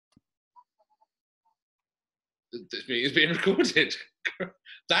This meeting is being recorded.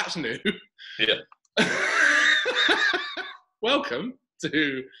 That's new. Yeah. Welcome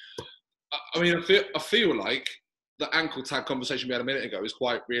to. I mean, I feel like the ankle tag conversation we had a minute ago is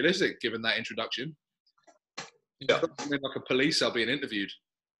quite realistic, given that introduction. Yeah. I mean, like a police cell being interviewed.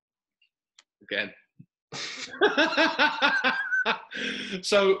 Again.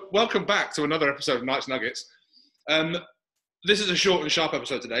 So, welcome back to another episode of Knuggets. This is a short and sharp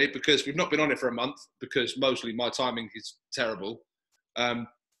episode today because we've not been on it for a month because mostly my timing is terrible. And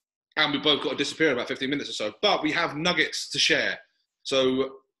we both got to disappear in about 15 minutes or so. But we have nuggets to share.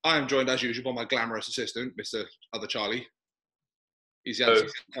 So I am joined, as usual, by my glamorous assistant, Mr. Other Charlie. He's had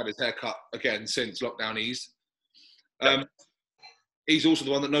his hair cut again since lockdown eased. He's also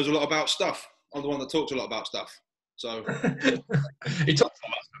the one that knows a lot about stuff. I'm the one that talks a lot about stuff. So he talks a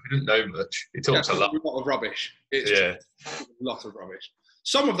lot. He didn't know much. He talks a lot. A lot of rubbish. It's a lot of rubbish.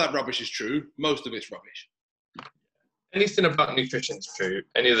 Some of that rubbish is true. Most of it's rubbish. Anything about nutrition is true.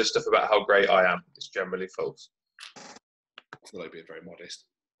 Any of the stuff about how great I am is generally false. I feel like being very modest.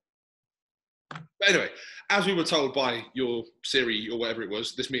 But anyway, as we were told by your Siri or whatever it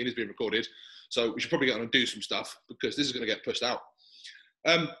was, this meeting is being recorded. So we should probably get on and do some stuff because this is going to get pushed out.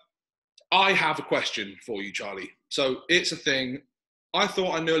 I have a question for you, Charlie. So it's a thing I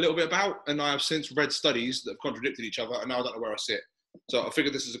thought I knew a little bit about, and I have since read studies that have contradicted each other, and now I don't know where I sit. So I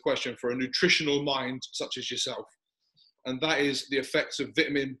figured this is a question for a nutritional mind such as yourself, and that is the effects of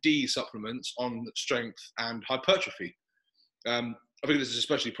vitamin D supplements on strength and hypertrophy. I think this is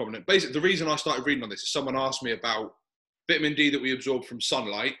especially prominent. Basically, the reason I started reading on this is someone asked me about vitamin D that we absorb from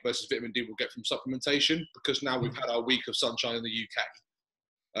sunlight versus vitamin D we'll get from supplementation, because now we've had our week of sunshine in the UK.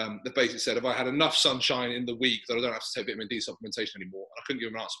 The basically said, if I had enough sunshine in the week that I don't have to take vitamin D supplementation anymore, I couldn't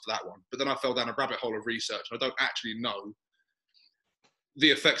give an answer for that one. But then I fell down a rabbit hole of research, and I don't actually know the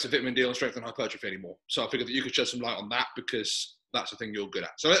effects of vitamin D on strength and hypertrophy anymore. So I figured that you could shed some light on that because that's the thing you're good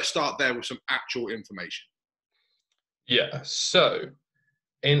at. So let's start there with some actual information. Yeah. So,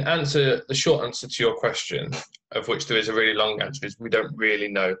 the short answer to your question, of which there is a really long answer, is we don't really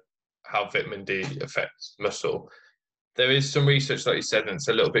know how vitamin D affects muscle. There is some research, like you said, and it's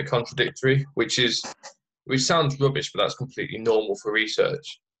a little bit contradictory, which sounds rubbish, but that's completely normal for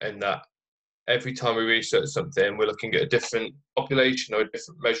research. And that every time we research something, we're looking at a different population or a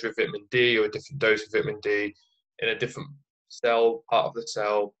different measure of vitamin D or a different dose of vitamin D in a different cell, part of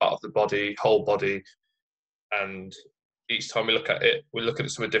the body, whole body. And each time we look at it, we look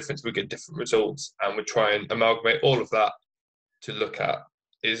at some of the difference, we get different results, and we try and amalgamate all of that to look at,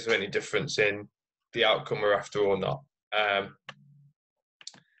 is there any difference in the outcome we're after or not?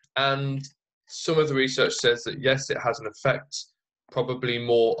 And some of the research says that yes, it has an effect, probably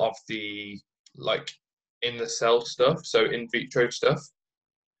more of the in the cell stuff, so in vitro stuff,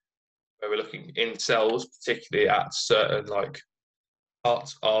 where we're looking in cells, particularly at certain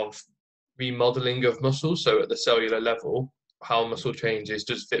parts of remodeling of muscles. So at the cellular level, how muscle changes,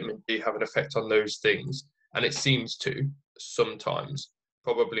 does vitamin D have an effect on those things? And it seems to sometimes,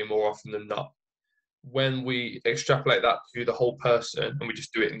 probably more often than not. When we extrapolate that to the whole person and we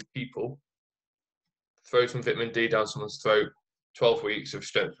just do it in people, throw some vitamin D down someone's throat, 12 weeks of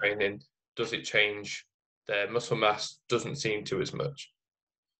strength training, does it change their muscle mass? Doesn't seem to as much.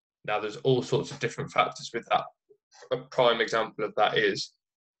 Now, there's all sorts of different factors with that. A prime example of that is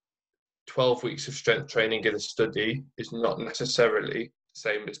 12 weeks of strength training in a study is not necessarily the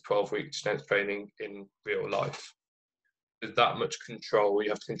same as 12 weeks strength training in real life. There's that much control. You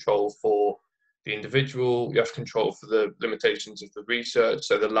have to control for the individual, you have to control for the limitations of the research.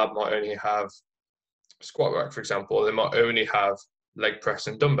 So the lab might only have squat rack, for example, or they might only have leg press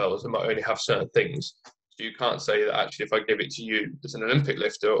and dumbbells. They might only have certain things. So you can't say that actually if I give it to you as an Olympic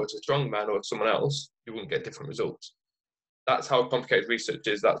lifter or as a strongman or someone else, you wouldn't get different results. That's how complicated research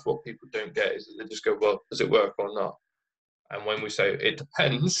is. That's what people don't get, is that they just go, well, does it work or not? And when we say it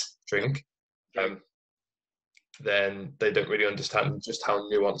depends, then they don't really understand just how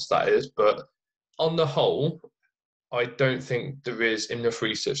nuanced that is. But on the whole, I don't think there is enough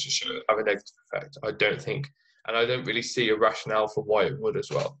research to show it have a negative effect. I don't think, and I don't really see a rationale for why it would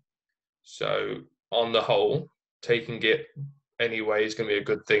as well. So on the whole, taking it anyway is going to be a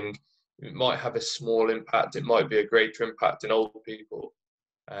good thing. It might have a small impact. It might be a greater impact in older people,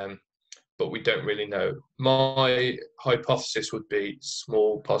 but we don't really know. My hypothesis would be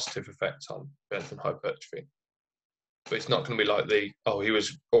small positive effects on strength and hypertrophy. But it's not going to be like he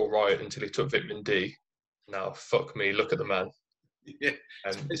was all right until he took vitamin D. Now, fuck me, look at the man. Yeah.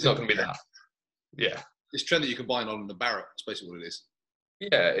 It's not going to be that. Yeah. It's trend that you can buy on the Barrett. That's basically what it is.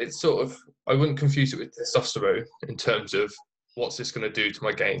 Yeah, it's sort of, I wouldn't confuse it with testosterone in terms of what's this going to do to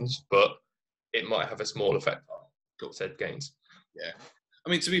my gains, but it might have a small effect on. Cool. said gains. Yeah. I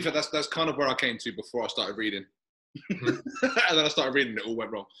mean, to be fair, that's kind of where I came to before I started reading. Mhm. And then I started reading, it all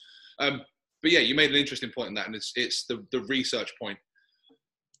went wrong. But yeah, you made an interesting point in that, and it's the research point.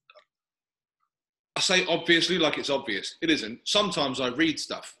 I say obviously like it's obvious. It isn't. Sometimes I read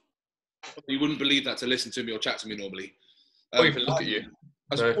stuff. You wouldn't believe that to listen to me or chat to me normally. Or even look at you.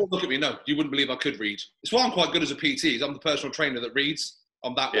 Or look at me, no. You wouldn't believe I could read. It's why I'm quite good as a PT. Is I'm the personal trainer that reads.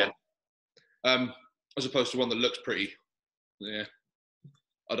 I'm that one. As opposed to one that looks pretty. Yeah.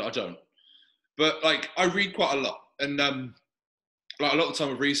 I don't. But like, I read quite a lot. And like a lot of the time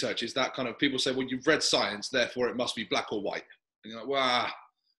with research is that kind of, people say, well, you've read science, therefore it must be black or white. And you're like, well,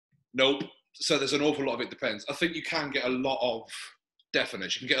 nope. So there's an awful lot of it depends. I think you can get a lot of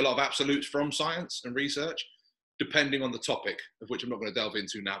definites. You can get a lot of absolutes from science and research, depending on the topic, of which I'm not going to delve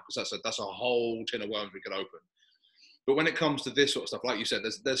into now, because that's a whole tin of worms we could open. But when it comes to this sort of stuff, like you said,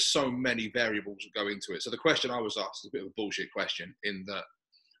 there's so many variables that go into it. So the question I was asked is a bit of a bullshit question, in that,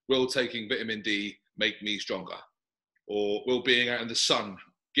 will taking vitamin D make me stronger? Or will being out in the sun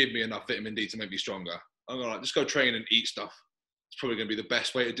give me enough vitamin D to make me stronger? I'm going to just go train and eat stuff. It's probably going to be the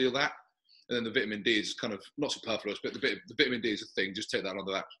best way to do that. And then the vitamin D is kind of not superfluous, but the vitamin D is a thing. Just take that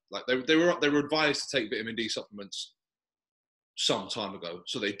under that. Like they were advised to take vitamin D supplements some time ago,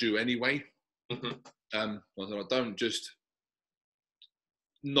 so they do anyway. Mm-hmm. Don't just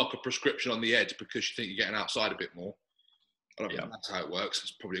knock a prescription on the edge because you think you're getting outside a bit more. I don't think that's how it works.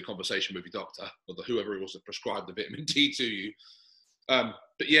 It's probably a conversation with your doctor or whoever it was that prescribed the vitamin D to you.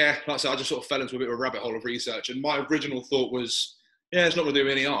 But yeah, like I said, I just sort of fell into a bit of a rabbit hole of research, and my original thought was, yeah, it's not going to do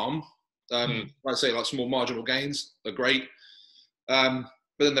any harm. Like I say, like small marginal gains are great. But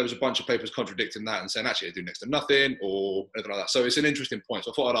then there was a bunch of papers contradicting that and saying actually they do next to nothing or anything like that. So it's an interesting point.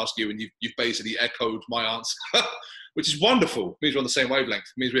 So I thought I'd ask you, and you've basically echoed my answer, which is wonderful. It means we're on the same wavelength.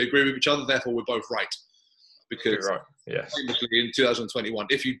 It means we agree with each other, therefore we're both right. Because famously in 2021,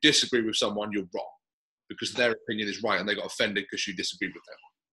 if you disagree with someone, you're wrong, because their opinion is right and they got offended because you disagreed with them.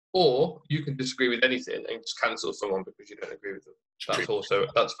 Or you can disagree with anything and just cancel someone because you don't agree with them.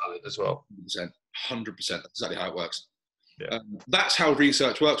 That's valid as well. 100%. That's exactly how it works. Yeah. That's how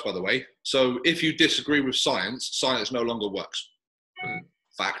research works, by the way. So if you disagree with science, science no longer works.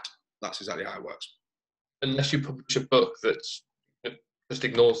 Fact. That's exactly how it works. Unless you publish a book that just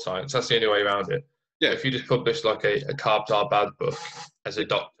ignores science, that's the only way around it. Yeah. If you just publish like a carbs are bad book as a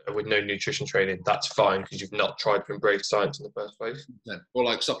doctor with no nutrition training, that's fine because you've not tried to embrace science in the first place. Yeah. Or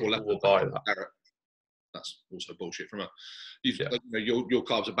like supple leopard will buy that. That's also bullshit from your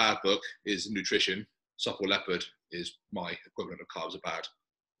carbs are bad book is nutrition. Supple leopard is my equivalent of carbs are bad.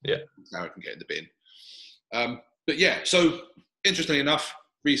 Yeah. Now I can get in the bin. But yeah, so interestingly enough,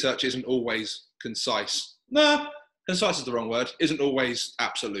 research isn't always concise. No, concise is the wrong word. Isn't always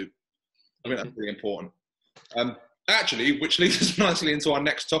absolute. I think that's really important. Actually, which leads us nicely into our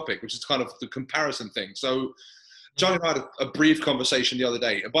next topic, which is kind of the comparison thing. So Charlie and I had a brief conversation the other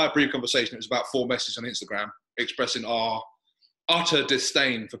day. And by a brief conversation, it was about 4 messages on Instagram expressing our utter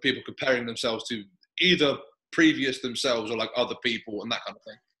disdain for people comparing themselves to either previous themselves or like other people and that kind of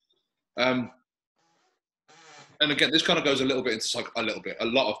thing. And again, this kind of goes a lot of it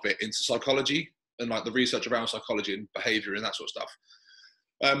into psychology and like the research around psychology and behavior and that sort of stuff.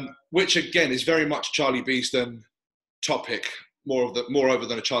 Which again is very much Charlie Beeston topic, moreover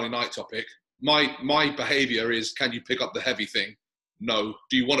than a Charlie Knight topic. My behavior is, can you pick up the heavy thing? No.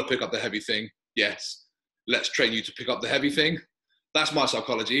 Do you want to pick up the heavy thing? Yes. Let's train you to pick up the heavy thing. That's my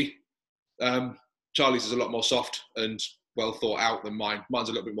psychology. Charlie's is a lot more soft and well thought out than mine. Mine's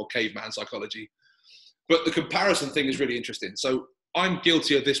a little bit more caveman psychology. But the comparison thing is really interesting. So I'm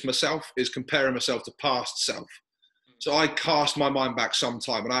guilty of this myself, is comparing myself to past self. So I cast my mind back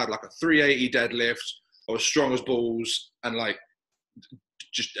sometime and I had like a 380 deadlift. I was strong as balls and like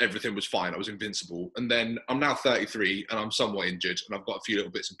just everything was fine. I was invincible. And then I'm now 33 and I'm somewhat injured and I've got a few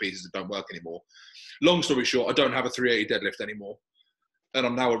little bits and pieces that don't work anymore. Long story short, I don't have a 380 deadlift anymore. And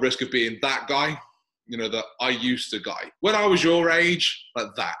I'm now at risk of being that guy, that I used to guy. When I was your age,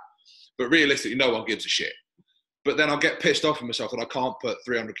 like that. But realistically, no one gives a shit. But then I'll get pissed off with myself that I can't put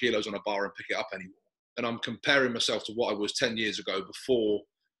 300 kilos on a bar and pick it up anymore. And I'm comparing myself to what I was 10 years ago before,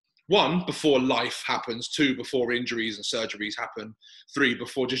 1, before life happens, 2, before injuries and surgeries happen, 3,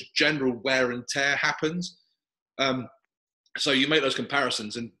 before just general wear and tear happens. So you make those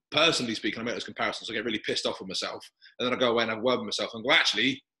comparisons, and personally speaking, I make those comparisons. I get really pissed off with myself. And then I go away and have a word with myself and go,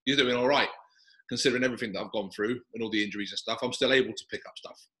 actually, you're doing all right. Considering everything that I've gone through and all the injuries and stuff, I'm still able to pick up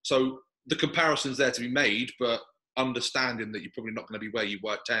stuff. So the comparison's there to be made, but understanding that you're probably not going to be where you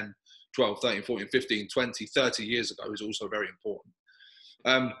were 10, 12, 13, 14, 15, 20, 30 years ago is also very important.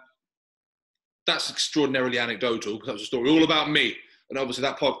 that's extraordinarily anecdotal because that was a story all about me. And obviously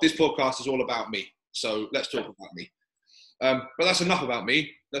this podcast is all about me. So let's talk about me. But that's enough about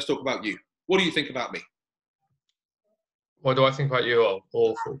me. Let's talk about you. What do you think about me? What do I think about you? Oh,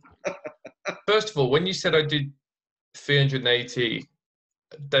 awful. First of all, when you said I did 380,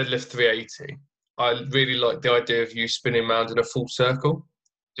 deadlift 380, I really like the idea of you spinning around in a full circle,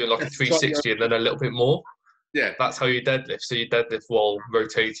 doing like a 360 and then a little bit more. Yeah. That's how you deadlift. So you deadlift while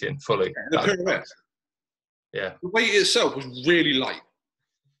rotating fully. The pirouette. Yeah. The weight itself was really light.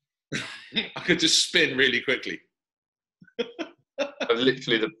 I could just spin really quickly. I'm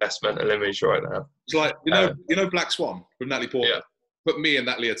literally the best mental image right now. It's like, you know Black Swan from Natalie Portman? Yeah. Put me in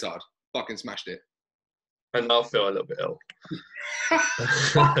that leotard. Fucking smashed it. And I'll feel a little bit ill.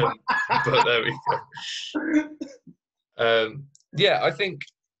 But there we go. Yeah, I think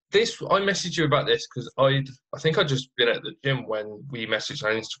I messaged you about this because I think I'd just been at the gym when we messaged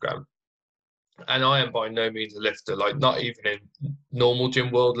on Instagram. And I am by no means a lifter, like not even in normal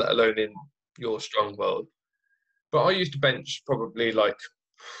gym world, let alone in your strong world. But I used to bench probably like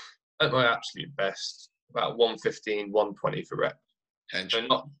at my absolute best, about 115, 120 for reps. So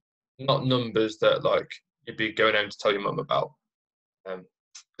not numbers that like you'd be going home to tell your mum about.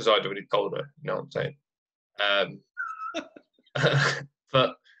 Because I'd already told her, you know what I'm saying?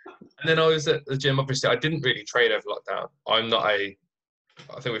 But and then I was at the gym, obviously I didn't really train over lockdown.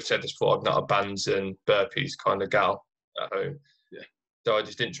 I think we've said this before, I'm not a bands and burpees kind of gal at home. Yeah. So I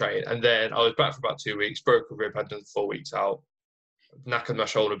just didn't train. And then I was back for about 2 weeks, broke a rib, had another 4 weeks out, knackered my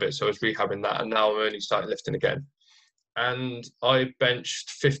shoulder a bit, so I was rehabbing that. And now I'm only starting lifting again. And I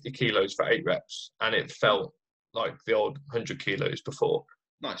benched 50 kilos for 8 reps. And it felt like the old 100 kilos before.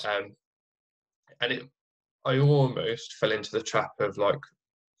 Nice. And I almost fell into the trap of like,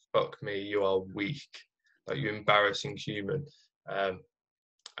 fuck me, you are weak. Like, you embarrassing human.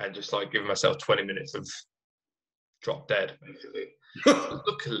 And just like giving myself 20 minutes of drop dead, basically.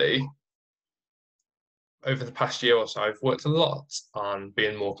 Luckily, over the past year or so, I've worked a lot on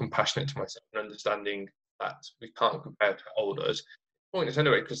being more compassionate to myself and understanding that we can't compare to olders. Pointless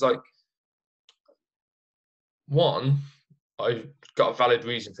anyway, because like, one, I've got a valid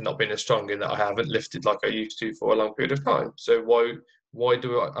reason for not being as strong in that I haven't lifted like I used to for a long period of time. So why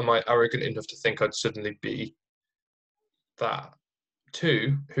am I arrogant enough to think I'd suddenly be that?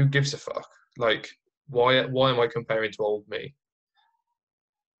 Two, who gives a fuck? Like, why am I comparing to old me?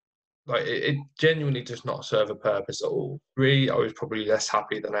 Like, it genuinely does not serve a purpose at all. Three, I was probably less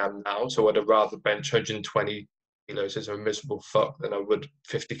happy than I am now, so I'd have rather bench 120 kilos as a miserable fuck than I would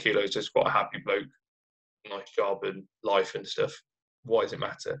 50 kilos as quite a happy bloke, nice job and life and stuff. Why does it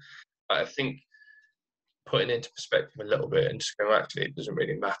matter? I think putting it into perspective a little bit and just going, actually, it doesn't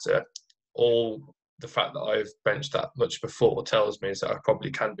really matter. All the fact that I've benched that much before tells me is that I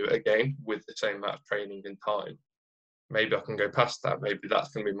probably can do it again with the same amount of training and time. Maybe I can go past that. Maybe that's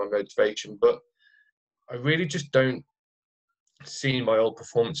going to be my motivation. But I really just don't see my old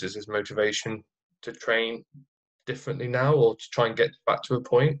performances as motivation to train differently now or to try and get back to a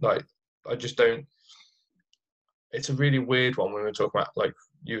point. Like, I just don't. It's a really weird one when we're talking about, like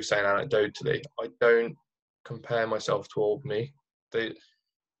you were saying anecdotally, I don't compare myself to old me.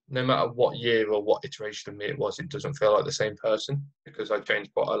 No matter what year or what iteration of me it was, it doesn't feel like the same person because I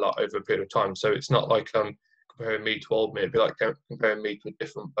changed quite a lot over a period of time. So it's not like comparing me to old me. It'd be like comparing me to a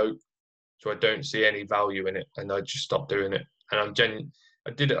different boat. So I don't see any value in it, and I just stopped doing it. And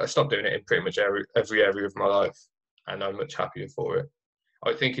I stopped doing it in pretty much every area of my life, and I'm much happier for it.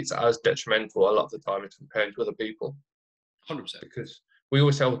 I think it's as detrimental a lot of the time as comparing to other people. 100%. Because we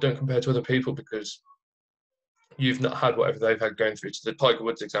always say, well, don't compare to other people because you've not had whatever they've had going through. To the Tiger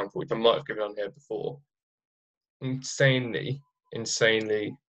Woods example, which I might have given on here before, insanely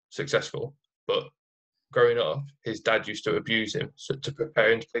successful. But growing up, his dad used to abuse him to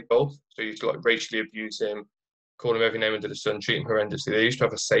prepare him to play golf. So he used to like racially abuse him, call him every name under the sun, treat him horrendously. They used to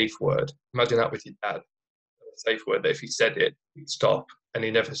have a safe word. Imagine that with your dad. A safe word that if he said it, he'd stop. And he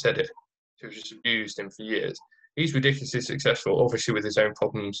never said it. So he just abused him for years. He's ridiculously successful, obviously with his own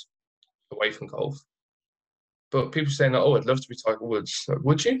problems away from golf. But people saying, like, oh, I'd love to be Tiger Woods. Like,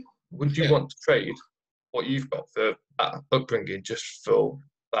 would you? Would you want to trade what you've got for that upbringing just for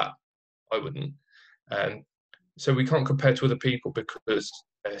that? I wouldn't. So we can't compare to other people because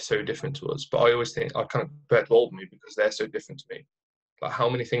they're so different to us. But I always think I can't compare to old me because they're so different to me. Like, how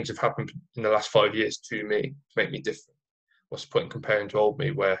many things have happened in the last 5 years to me to make me different? What's the point in comparing to old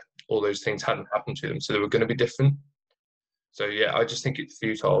me where all those things hadn't happened to them, so they were going to be different? So yeah, I just think it's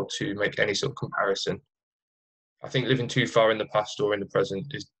futile to make any sort of comparison. I think living too far in the past or in the present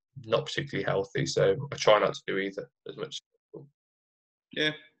is not particularly healthy. So I try not to do either as much as possible.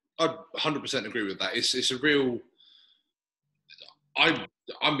 Yeah, I 100% agree with that. It's a real.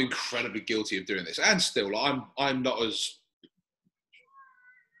 I'm incredibly guilty of doing this, and still, I'm not as,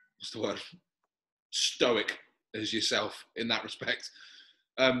 what's the word, stoic as yourself in that respect.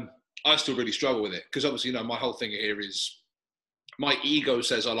 I still really struggle with it because obviously, my whole thing here is my ego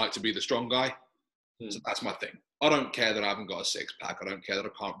says I like to be the strong guy. So that's my thing. I don't care that I haven't got a six pack. I don't care that I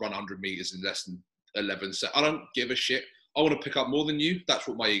can't run 100 meters in less than 11 seconds. I don't give a shit. I want to pick up more than you. That's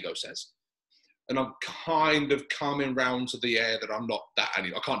what my ego says. And I'm kind of coming round to the air that I'm not that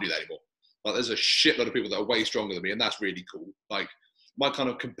anymore. I can't do that anymore. Like, there's a shitload of people that are way stronger than me, and that's really cool. Like, my kind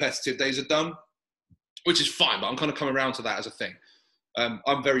of competitive days are done, which is fine, but I'm kind of coming around to that as a thing.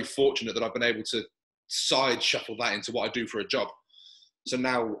 I'm very fortunate that I've been able to side shuffle that into what I do for a job. So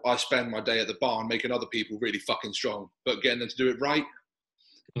now I spend my day at the barn making other people really fucking strong, but getting them to do it right.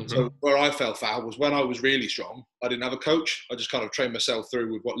 Mm-hmm. So where I fell foul was when I was really strong, I didn't have a coach. I just kind of trained myself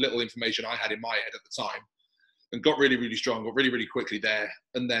through with what little information I had in my head at the time, and got really, really strong, got really, really quickly there,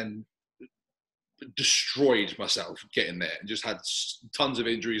 and then destroyed myself getting there and just had tons of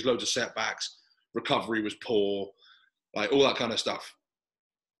injuries, loads of setbacks. Recovery was poor, like all that kind of stuff.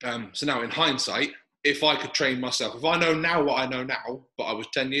 So now in hindsight, if I could train myself, if I know now what I know now, but I was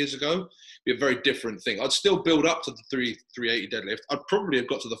 10 years ago, it'd be a very different thing. I'd still build up to the 380 deadlift. I'd probably have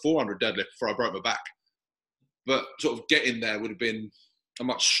got to the 400 deadlift before I broke my back. But sort of getting there would have been a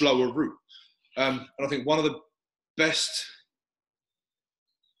much slower route. And I think one of the best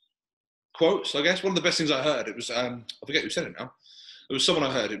quotes, I guess, one of the best things I heard, it was, I forget who said it now. It was someone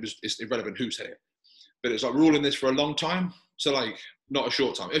I heard, it's irrelevant who said it. But it's like, we're all in this for a long time. So like, not a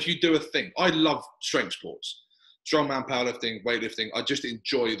short time. If you do a thing, I love strength sports, strongman, powerlifting, weightlifting. I just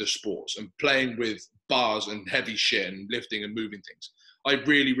enjoy the sports and playing with bars and heavy shit and lifting and moving things. I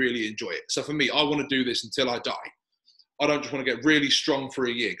really, really enjoy it. So for me, I want to do this until I die. I don't just want to get really strong for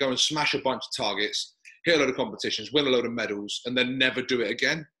a year, go and smash a bunch of targets, hit a load of competitions, win a load of medals, and then never do it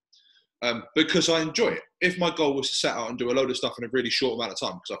again. Because I enjoy it. If my goal was to set out and do a load of stuff in a really short amount of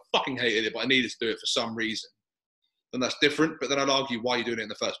time, because I fucking hated it, but I needed to do it for some reason, then that's different. But then I'd argue why you're doing it in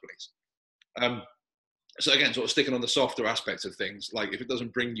the first place. So again, sort of sticking on the softer aspects of things, like if it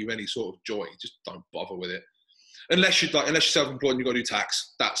doesn't bring you any sort of joy, just don't bother with it. Unless you're self-employed and you've got to do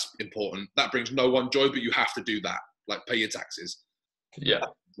tax, that's important. That brings no one joy, but you have to do that. Like pay your taxes. Yeah.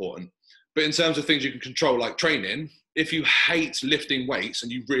 That's important. But in terms of things you can control, like training, if you hate lifting weights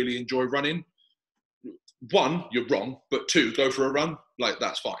and you really enjoy running, one, you're wrong, but two, go for a run. Like,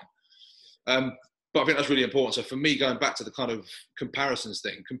 that's fine. But I think that's really important. So for me, going back to the kind of comparisons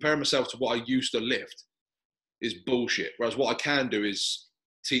thing, comparing myself to what I used to lift is bullshit. Whereas what I can do is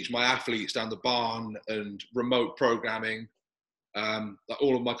teach my athletes down the barn and remote programming, like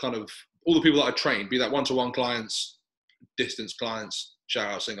all the people that I train, be that one-to-one clients, distance clients,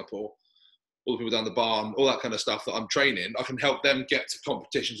 shout out Singapore, all the people down the barn, all that kind of stuff that I'm training, I can help them get to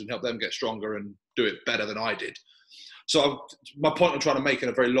competitions and help them get stronger and do it better than I did. So my point I'm trying to make in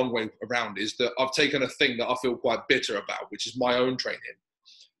a very long way around is that I've taken a thing that I feel quite bitter about, which is my own training.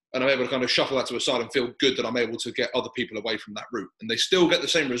 And I'm able to kind of shuffle that to a side and feel good that I'm able to get other people away from that route. And they still get the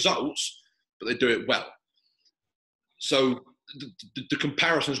same results, but they do it well. So the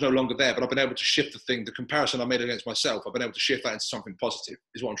comparison is no longer there, but I've been able to shift the comparison I made against myself, I've been able to shift that into something positive,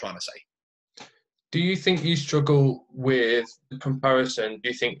 is what I'm trying to say. Do you think you struggle with the comparison? Do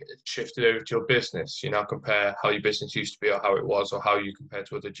you think it shifted over to your business? You now compare how your business used to be or how it was, or how you compare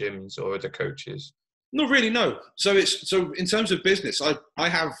to other gyms or other coaches? Not really, no. So in terms of business, I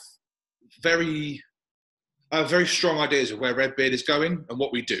have very strong ideas of where Redbeard is going and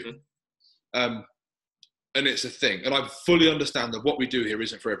what we do. And it's a thing. And I fully understand that what we do here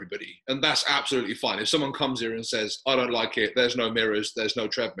isn't for everybody. And that's absolutely fine. If someone comes here and says, I don't like it, there's no mirrors, there's no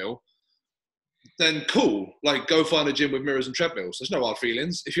treadmill, then cool, like go find a gym with mirrors and treadmills. There's no hard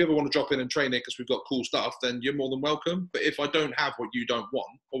feelings. If you ever want to drop in and train it because we've got cool stuff, then you're more than welcome. But if I don't have what you don't want,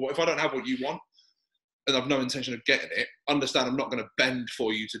 or if I don't have what you want and I've no intention of getting it, understand I'm not going to bend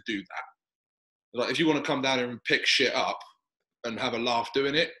for you to do that. Like if you want to come down here and pick shit up and have a laugh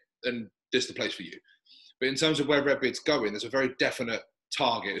doing it, then this is the place for you. But in terms of where Redbeard's going, there's a very definite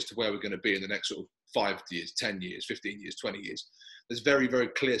target as to where we're going to be in the next sort of 5 years, 10 years, 15 years, 20 years. There's very, very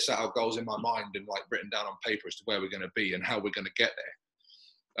clear set out goals in my mind and like written down on paper as to where we're going to be and how we're going to get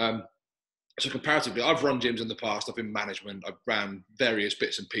there. So comparatively, I've run gyms in the past. I've been management. I've ran various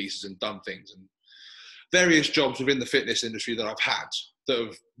bits and pieces and done things and various jobs within the fitness industry that I've had that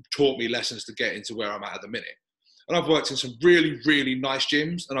have taught me lessons to get into where I'm at the minute. And I've worked in some really, really nice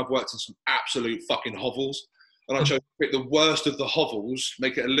gyms and I've worked in some absolute fucking hovels. And I chose to pick the worst of the hovels,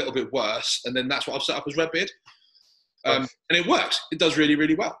 make it a little bit worse. And then that's what I've set up as Redbeard. Nice. And it works. It does really,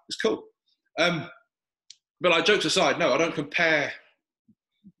 really well. It's cool. But like, jokes aside, no, I don't compare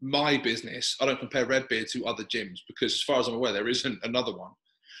my business. I don't compare Redbeard to other gyms because, as far as I'm aware, there isn't another one,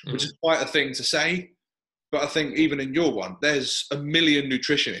 which is quite a thing to say. But I think even in your one, there's a million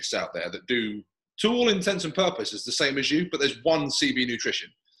nutritionists out there that do, to all intents and purposes, the same as you. But there's one CB Nutrition,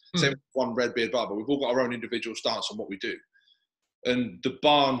 same as one Redbeard Barber. We've all got our own individual stance on what we do. And the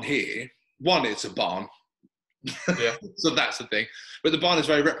barn here, one, it's a barn. Yeah. So that's the thing. But the barn is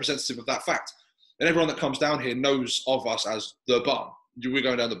very representative of that fact. And everyone that comes down here knows of us as the barn. We're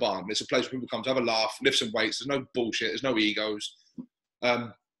going down the barn. It's a place where people come to have a laugh, lift some weights. There's no bullshit. There's no egos.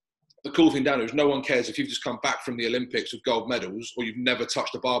 The cool thing down here is no one cares if you've just come back from the Olympics with gold medals or you've never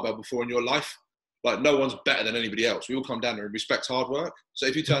touched a barbell before in your life. Like, no one's better than anybody else. We all come down here and respect hard work. So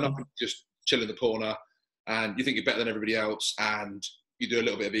if you turn up and just chill in the corner and you think you're better than everybody else and you do a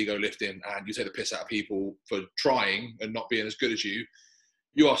little bit of ego lifting and you take the piss out of people for trying and not being as good as you,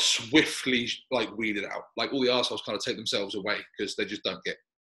 you are swiftly like weeded out. Like, all the arseholes kind of take themselves away because they just don't get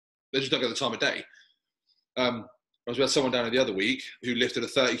the time of day. We had someone down here the other week who lifted a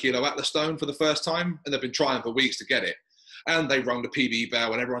 30-kilo Atlas stone for the first time, and they've been trying for weeks to get it. And they rung the PB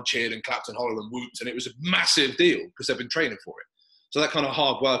bell, and everyone cheered and clapped and hollered and whooped, and it was a massive deal because they've been training for it. So that kind of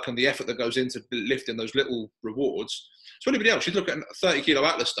hard work and the effort that goes into lifting those little rewards. So anybody else, you'd look at a 30-kilo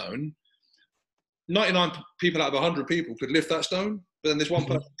Atlas stone, 99 people out of 100 people could lift that stone, but then this one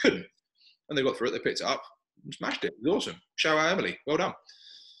person couldn't. And they got through it, they picked it up, and smashed it. It was awesome. Shout out Emily, well done.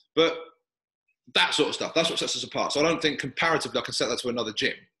 But that sort of stuff, that's what sets us apart. So I don't think comparatively I can set that to another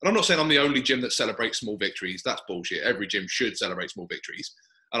gym. And I'm not saying I'm the only gym that celebrates small victories. That's bullshit. Every gym should celebrate small victories.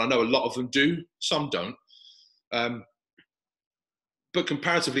 And I know a lot of them do, some don't. But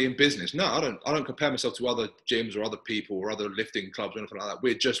comparatively in business, no, I don't compare myself to other gyms or other people or other lifting clubs or anything like that.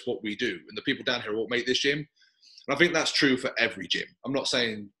 We're just what we do. And the people down here are what make this gym. And I think that's true for every gym. I'm not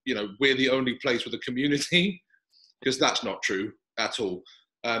saying, we're the only place with a community, because that's not true at all.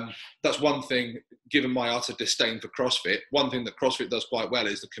 That's one thing, given my utter disdain for CrossFit, one thing that CrossFit does quite well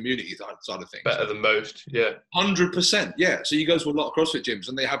is the community side of things. Better than most, yeah. 100%, yeah. So you go to a lot of CrossFit gyms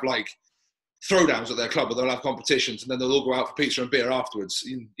and they have like throwdowns at their club, or they'll have competitions and then they'll all go out for pizza and beer afterwards.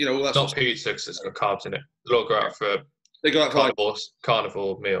 All that. Not pizza because it's got carbs in it. They'll all go out for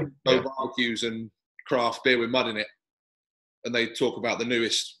carnivore meal. Barbecues and craft beer with mud in it. And they talk about the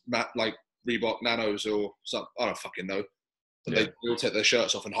newest, like Reebok Nanos or something. I don't fucking know. And they all take their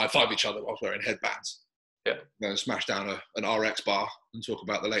shirts off and high-five each other whilst wearing headbands. Yeah. And then smash down an RX bar and talk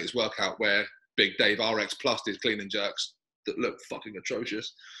about the latest workout where Big Dave RX Plus did clean and jerks that look fucking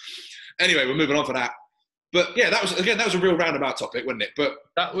atrocious. Anyway, we're moving on for that. But yeah, that was a real roundabout topic, wasn't it? But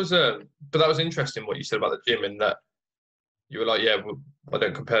that was interesting what you said about the gym, in that you were like, yeah, I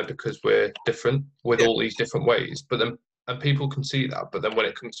don't compare because we're different with all these different ways. But then, and people can see that. But then when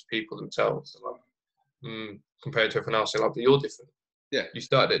it comes to people themselves, they're like, compared to everyone else, they're like, but you're different. Yeah. You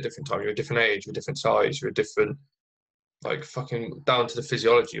started at a different time. You're a different age. You're a different size. You're a different, like, fucking down to the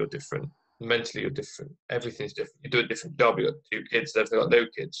physiology, you're different. Mentally, you're different. Everything's different. You do a different job. You got 2 kids. They've got no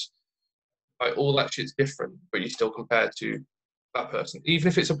kids. Like, all that shit's different, but you still compare to that person. Even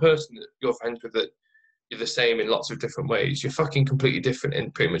if it's a person that you're friends with that you're the same in lots of different ways, you're fucking completely different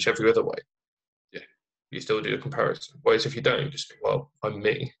in pretty much every other way. Yeah. You still do a comparison. Whereas if you don't, you just think, well, I'm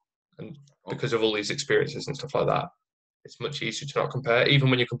me. And because of all these experiences and stuff like that, it's much easier to not compare.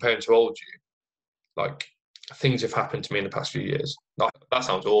 Even when you're comparing to old you, like, things have happened to me in the past few years. Like, that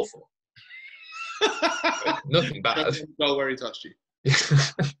sounds awful. Nothing bad. Well, where he touched you.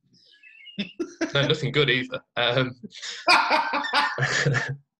 No, nothing good either.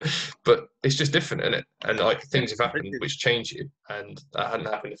 But it's just different, isn't it? And like, things have happened which change you, and that hadn't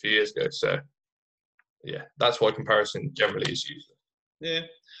happened a few years ago. So yeah, that's why comparison generally is useless. Yeah,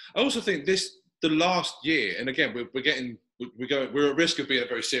 I also think the last year, and again, we're at risk of being a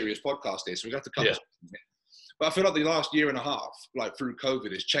very serious podcast here, so we have to cut this. But I feel like the last year and a half, like through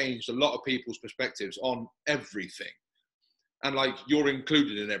COVID, has changed a lot of people's perspectives on everything. And like, you're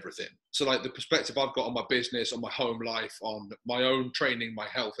included in everything. So like, the perspective I've got on my business, on my home life, on my own training, my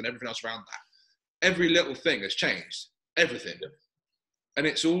health, and everything else around that, every little thing has changed. Everything. And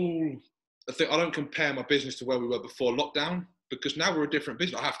it's all, I don't compare my business to where we were before lockdown, because now we're a different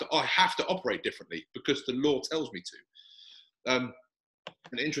business. I have to operate differently because the law tells me to.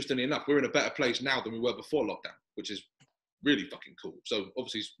 And interestingly enough, we're in a better place now than we were before lockdown, which is really fucking cool. So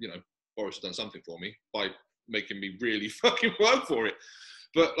obviously, Boris has done something for me by making me really fucking work for it.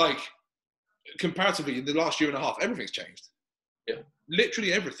 But like, comparatively, in the last year and a half, everything's changed. Yeah.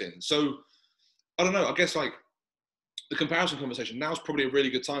 Literally everything. So I don't know, I guess like the comparison conversation, now's probably a really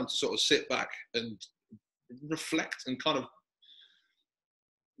good time to sort of sit back and reflect and kind of,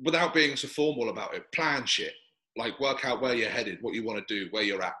 without being so formal about it, plan shit. Like work out where you're headed, what you want to do, where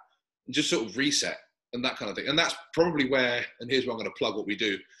you're at, and just sort of reset and that kind of thing. And that's probably where, and here's where I'm going to plug what we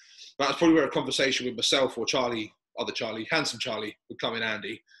do. That's probably where a conversation with myself or Charlie, other Charlie, handsome Charlie, would come in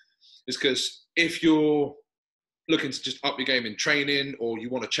handy. Is because if you're looking to just up your game in training, or you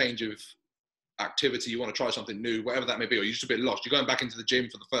want a change of activity, you want to try something new, whatever that may be, or you're just a bit lost, you're going back into the gym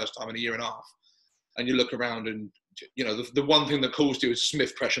for the first time in a year and a half, and you look around and, you know, the one thing that calls to you is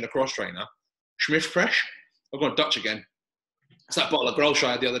Smith press and a cross trainer. Smith press? I've gone Dutch again. It's that bottle of Grolsch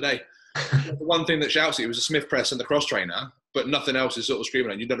I had the other day. The one thing that shouts at you is a Smith press and the cross trainer, but nothing else is sort of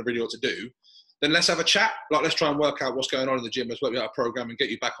screaming at you. You don't really know what to do. Then let's have a chat. Like, let's try and work out what's going on in the gym. Let's work out a program and get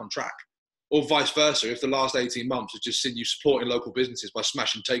you back on track. Or vice versa. If the last 18 months has just seen you supporting local businesses by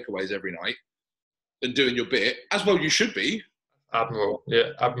smashing takeaways every night and doing your bit, as well you should be. Admirable. Yeah,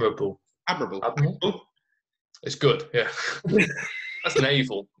 admirable. Admirable. It's good, yeah. That's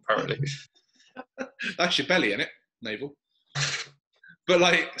naval, apparently. That's your belly, innit? Naval. But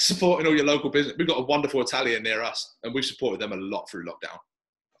like, supporting all your local business. We've got a wonderful Italian near us, and we've supported them a lot through lockdown.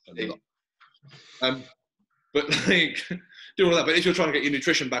 But like, do all that. But if you're trying to get your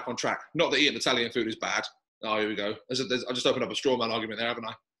nutrition back on track, not that eating Italian food is bad. Oh, here we go. I just opened up a straw man argument there, haven't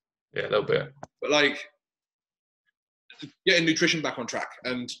I? Yeah, a little bit. But like, getting nutrition back on track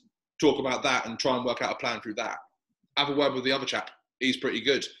and talk about that and try and work out a plan through that. Have a word with the other chap. He's pretty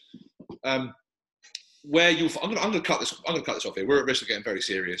good. Where you'll, I'm going to cut this off here. We're at risk of getting very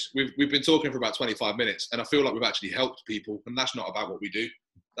serious. We've been talking for about 25 minutes, and I feel like we've actually helped people, and that's not about what we do.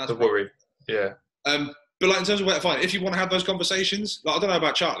 That's the worry. Yeah. But like, in terms of where to find it, if you want to have those conversations, like, I don't know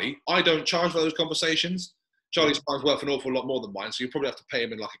about Charlie. I don't charge for those conversations. Charlie's time's worth an awful lot more than mine, so you probably have to pay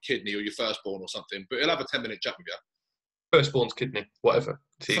him in like a kidney or your firstborn or something. But he'll have a 10-minute chat with you. Firstborn's kidney, whatever.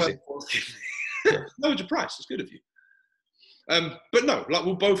 It's easy. Yeah. No, it's a price. It's good of you. But no, like,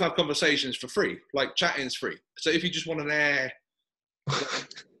 we'll both have conversations for free. Like, chatting's free. So if you just want an air,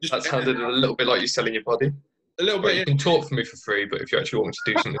 that sounded a little bit like you're selling your body. A little bit. You can talk for me for free, but if you actually want me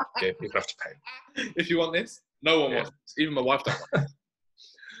to do something, you're gonna have to pay. If you want this, no one wants this. Even my wife don't want it.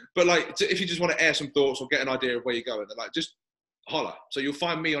 But like, if you just want to air some thoughts or get an idea of where you're going, then like, just holler. So you'll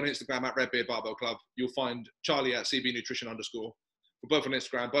find me on Instagram at Red Beard Barbell Club. You'll find Charlie at CB Nutrition _. We're both on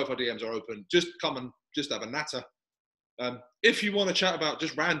Instagram. Both our DMs are open. Just come and just have a natter. If you want to chat about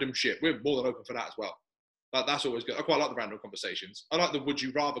just random shit, we're more than open for that as well. Like, that's always good. I quite like the random conversations. I like the would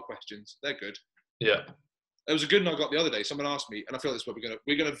you rather questions. They're good. Yeah. There was a good one I got the other day. Someone asked me, and I feel this is where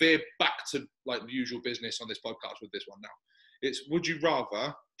we're gonna veer back to like the usual business on this podcast with this one now. It's, would you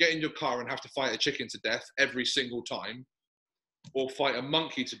rather get in your car and have to fight a chicken to death every single time, or fight a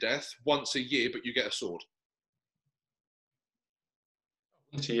monkey to death once a year, but you get a sword?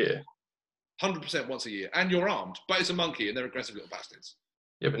 Once a year. 100% once a year, and you're armed, but it's a monkey and they're aggressive little bastards.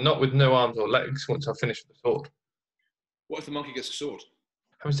 Yeah, but not with no arms or legs once I finish with the sword. What if the monkey gets a sword?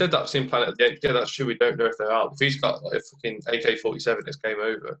 Having said that, I've seen Planet of the Apes. Yeah, that's true. We don't know if they're armed. If he's got like a fucking AK-47, it's game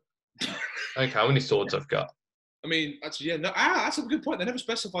over. I don't care how many swords I've got. I mean, that's that's a good point. They never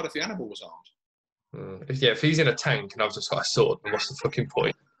specified if the animal was armed. If he's in a tank and I've just got a sword, then what's the fucking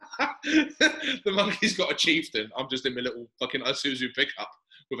point? The monkey's got a chieftain. I'm just in my little fucking Isuzu pickup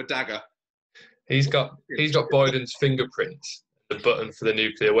with a dagger. He's got Biden's fingerprints, the button for the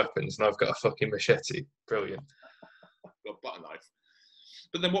nuclear weapons, and I've got a fucking machete. Brilliant. I've got a butter knife.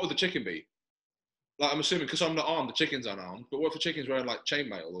 But then what would the chicken be? Like, I'm assuming, because I'm not armed, the chicken's unarmed. But what if the chicken's wearing like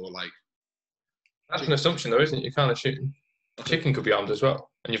chainmail or like? That's an assumption, though, isn't it? You can't assume. The chicken could be armed as well,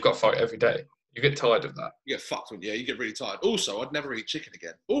 and you've got to fight every day. You get tired of that. You get fucked, yeah. You get really tired. Also, I'd never eat chicken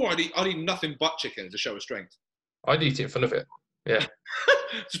again, or I'd eat nothing but chicken as a show of strength. I'd eat it in front of it. Yeah.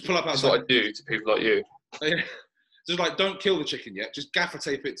 Just pull up outside. That's what I do to people like you. Just like, don't kill the chicken yet. Just gaffer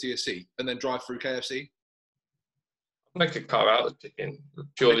tape it to your seat and then drive through KFC. Make a car out of chicken.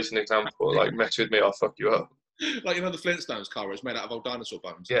 Purely as an example. Like, mess with me, I'll fuck you up. Like, you know, the Flintstones car is made out of old dinosaur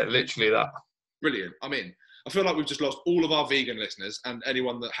bones. Yeah, literally that. Brilliant. I'm in. I feel like we've just lost all of our vegan listeners and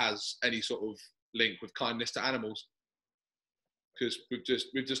anyone that has any sort of link with kindness to animals. Because we've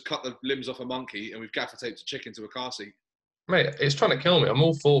just cut the limbs off a monkey and we've gaffer taped a chicken to a car seat. Mate, it's trying to kill me. I'm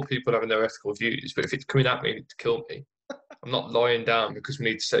all for people having their ethical views, but if it's coming at me to kill me, I'm not lying down because we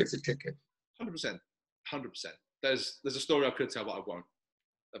need to save the chicken. 100%. 100%. There's a story I could tell, but I won't.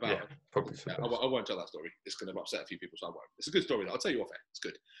 Probably. Yeah, I won't tell that story. It's going to upset a few people, so I won't. It's a good story, though. I'll tell you off air. It's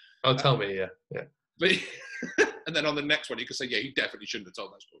good. Oh, tell me, yeah. But, and then on the next one, you can say, yeah, you definitely shouldn't have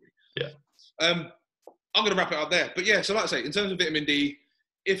told that story. Yeah. I'm going to wrap it up there. But yeah, so like I say, in terms of vitamin D,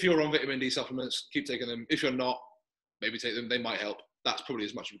 if you're on vitamin D supplements, keep taking them. If you're not, maybe take them. They might help. that's probably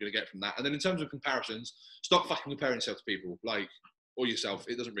as much as we're going to get from that. And then in terms of comparisons, stop fucking comparing yourself to people, like, or yourself.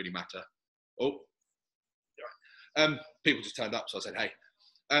 It doesn't really matter. Oh, people just turned up, so I said, hey.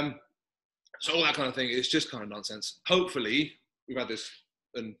 So all that kind of thing is just kind of nonsense. Hopefully, we've had this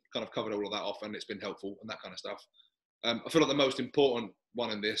and kind of covered all of that off, and it's been helpful and that kind of stuff. I feel like the most important one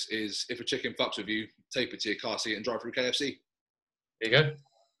in this is if a chicken fucks with you, tape it to your car seat and drive through KFC. There you go.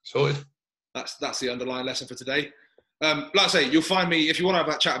 Sorted. That's the underlying lesson for today. Like I say, you'll find me, if you want to have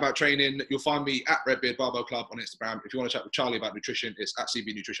that chat about training, you'll find me at Redbeard Barbell Club on Instagram. If you want to chat with Charlie about nutrition, it's at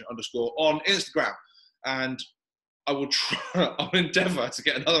CBNutrition_ on Instagram. And I will I'll endeavour to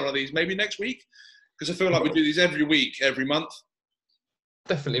get another one of these maybe next week, because I feel like we do these every week, every month.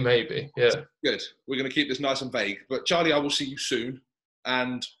 Definitely, maybe, yeah. Good. We're going to keep this nice and vague. But Charlie, I will see you soon.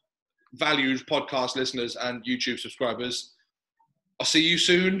 And valued podcast listeners and YouTube subscribers, I'll see you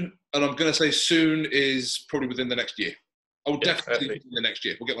soon. And I'm going to say soon is probably within the next year. I will definitely within the next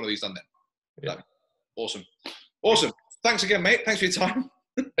year. We'll get one of these done then. Yeah. Awesome. Awesome. Thanks again, mate. Thanks for your time.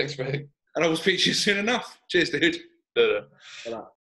 Thanks, mate. And I will speak to you soon enough. Cheers, dude. Ta-da. Ta-da.